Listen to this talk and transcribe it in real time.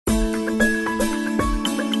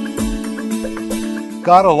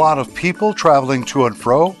Got a lot of people traveling to and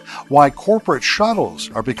fro? Why corporate shuttles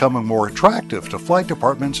are becoming more attractive to flight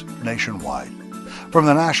departments nationwide. From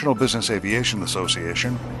the National Business Aviation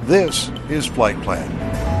Association, this is Flight Plan.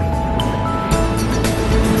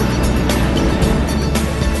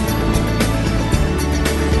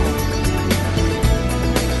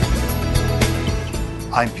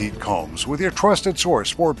 I'm Pete Combs with your trusted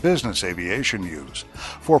source for business aviation news.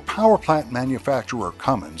 For power plant manufacturer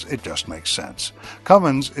Cummins, it just makes sense.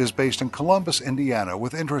 Cummins is based in Columbus, Indiana,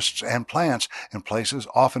 with interests and plants in places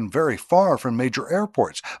often very far from major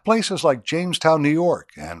airports, places like Jamestown, New York,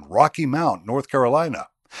 and Rocky Mount, North Carolina.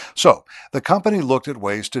 So, the company looked at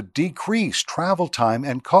ways to decrease travel time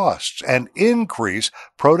and costs and increase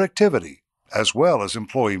productivity, as well as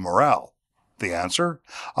employee morale. The answer?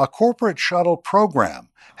 A corporate shuttle program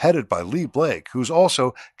headed by Lee Blake, who's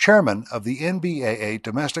also chairman of the NBAA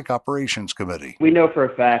Domestic Operations Committee. We know for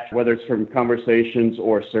a fact, whether it's from conversations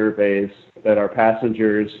or surveys, that our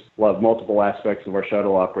passengers love multiple aspects of our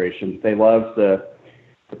shuttle operation. They love the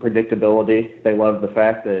predictability. They love the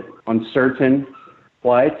fact that on certain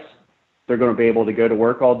flights, they're going to be able to go to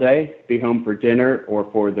work all day, be home for dinner or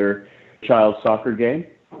for their child's soccer game.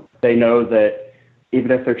 They know that even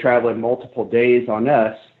if they're traveling multiple days on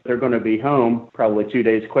us, they're going to be home probably 2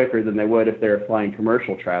 days quicker than they would if they're flying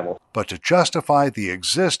commercial travel. But to justify the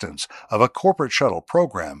existence of a corporate shuttle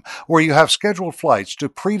program where you have scheduled flights to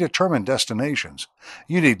predetermined destinations,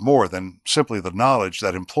 you need more than simply the knowledge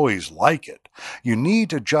that employees like it. You need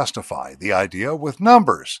to justify the idea with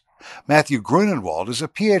numbers. Matthew Grudenwald is a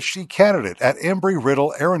PhD candidate at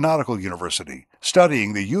Embry-Riddle Aeronautical University,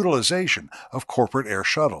 studying the utilization of corporate air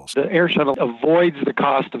shuttles. The air shuttle avoids the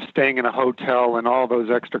cost of staying in a hotel and all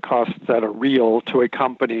those extra costs that are real to a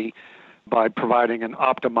company by providing an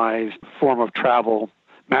optimized form of travel,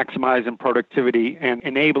 maximizing productivity, and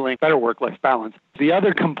enabling better work-life balance. The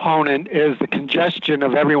other component is the congestion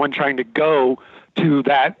of everyone trying to go to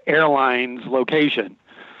that airline's location.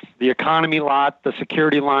 The economy lot, the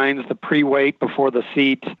security lines, the pre-wait before the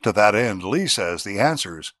seat. To that end, Lee says the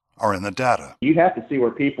answers are in the data. You have to see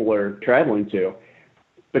where people are traveling to,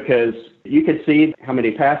 because you can see how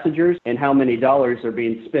many passengers and how many dollars are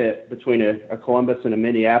being spent between a Columbus and a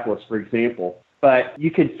Minneapolis, for example. But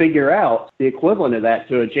you can figure out the equivalent of that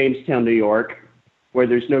to a Jamestown, New York, where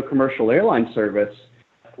there's no commercial airline service.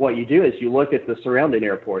 What you do is you look at the surrounding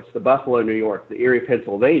airports, the Buffalo, New York, the Erie,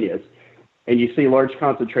 Pennsylvanias, and you see large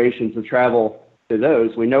concentrations of travel to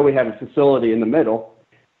those. We know we have a facility in the middle.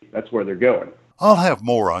 That's where they're going. I'll have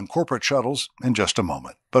more on corporate shuttles in just a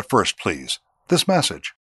moment. But first, please, this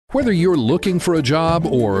message. Whether you're looking for a job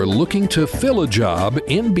or looking to fill a job,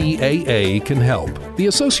 NBAA can help. The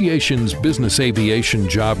association's business aviation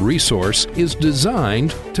job resource is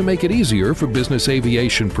designed to make it easier for business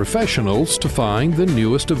aviation professionals to find the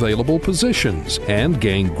newest available positions and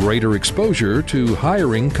gain greater exposure to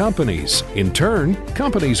hiring companies. In turn,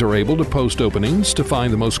 companies are able to post openings to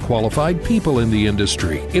find the most qualified people in the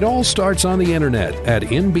industry. It all starts on the internet at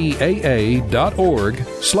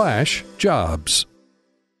nbaa.org/jobs.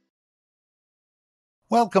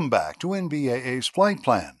 Welcome back to NBAA's Flight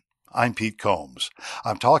Plan. I'm Pete Combs.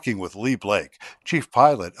 I'm talking with Lee Blake, Chief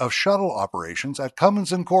Pilot of Shuttle Operations at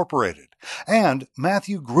Cummins Inc., and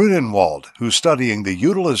Matthew Grudenwald, who's studying the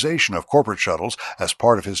utilization of corporate shuttles as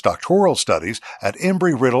part of his doctoral studies at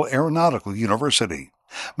Embry-Riddle Aeronautical University.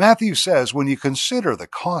 Matthew says when you consider the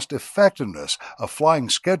cost-effectiveness of flying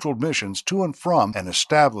scheduled missions to and from an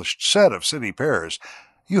established set of city pairs,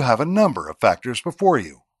 you have a number of factors before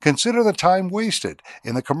you. Consider the time wasted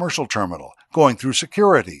in the commercial terminal, going through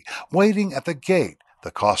security, waiting at the gate, the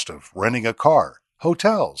cost of renting a car,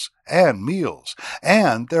 hotels, and meals.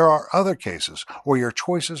 And there are other cases where your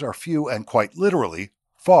choices are few and quite literally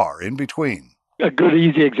far in between. A good,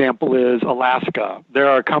 easy example is Alaska. There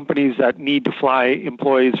are companies that need to fly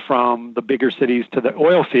employees from the bigger cities to the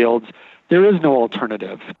oil fields. There is no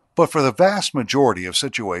alternative. But for the vast majority of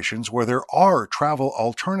situations where there are travel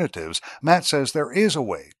alternatives, Matt says there is a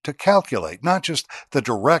way to calculate not just the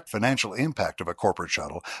direct financial impact of a corporate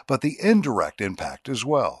shuttle, but the indirect impact as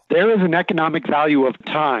well. There is an economic value of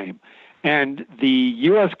time, and the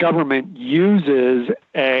U.S. government uses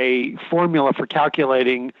a formula for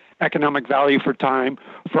calculating economic value for time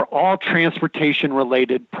for all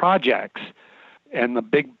transportation-related projects. And the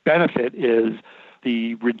big benefit is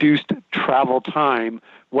the reduced travel time,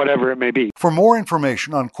 whatever it may be. For more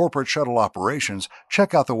information on corporate shuttle operations,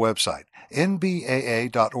 check out the website,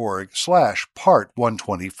 nbaa.org/part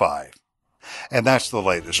 125. And that's the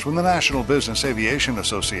latest from the National Business Aviation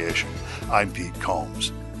Association. I'm Pete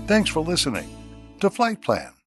Combs. Thanks for listening to Flight Plan.